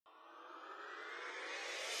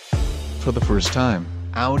For the first time,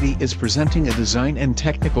 Audi is presenting a design and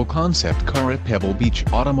technical concept car at Pebble Beach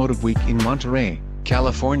Automotive Week in Monterey,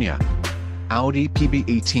 California. Audi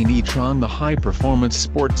PB18 e-tron, the high-performance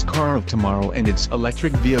sports car of tomorrow and its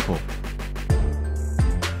electric vehicle.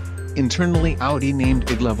 Internally, Audi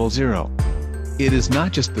named it Level 0. It is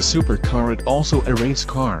not just the supercar, it also a race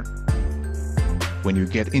car. When you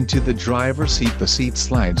get into the driver's seat, the seat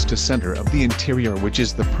slides to center of the interior, which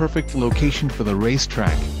is the perfect location for the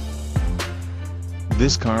racetrack.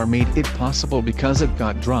 This car made it possible because it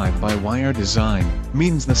got drive-by-wire design,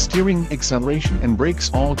 means the steering, acceleration and brakes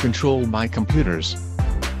all controlled by computers.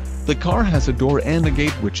 The car has a door and a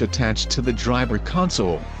gate which attach to the driver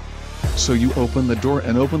console. So you open the door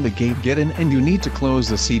and open the gate, get in, and you need to close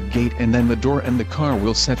the seat gate, and then the door and the car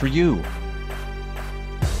will center you.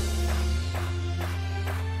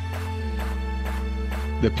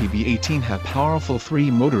 The PB18 have powerful 3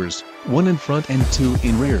 motors, 1 in front and 2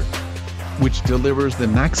 in rear, which delivers the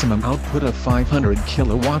maximum output of 500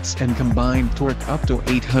 kilowatts and combined torque up to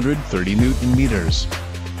 830 Newton meters.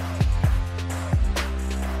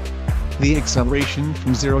 The acceleration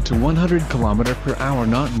from 0 to 100 km/h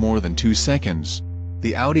not more than 2 seconds.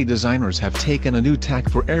 The Audi designers have taken a new tack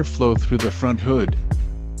for airflow through the front hood,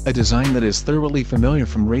 a design that is thoroughly familiar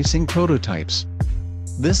from racing prototypes.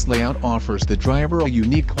 This layout offers the driver a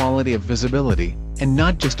unique quality of visibility, and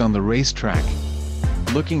not just on the racetrack.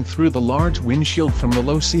 Looking through the large windshield from the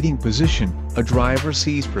low seating position, a driver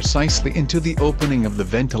sees precisely into the opening of the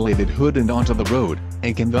ventilated hood and onto the road,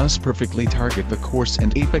 and can thus perfectly target the course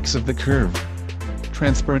and apex of the curve.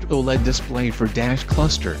 Transparent OLED display for dash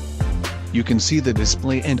cluster. You can see the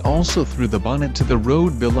display and also through the bonnet to the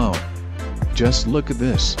road below. Just look at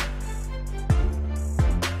this.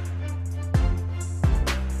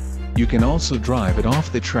 You can also drive it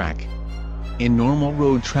off the track. In normal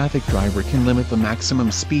road traffic, driver can limit the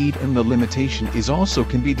maximum speed, and the limitation is also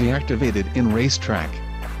can be deactivated in racetrack.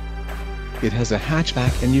 It has a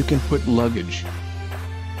hatchback and you can put luggage.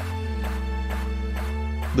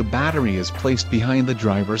 The battery is placed behind the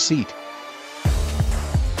driver's seat,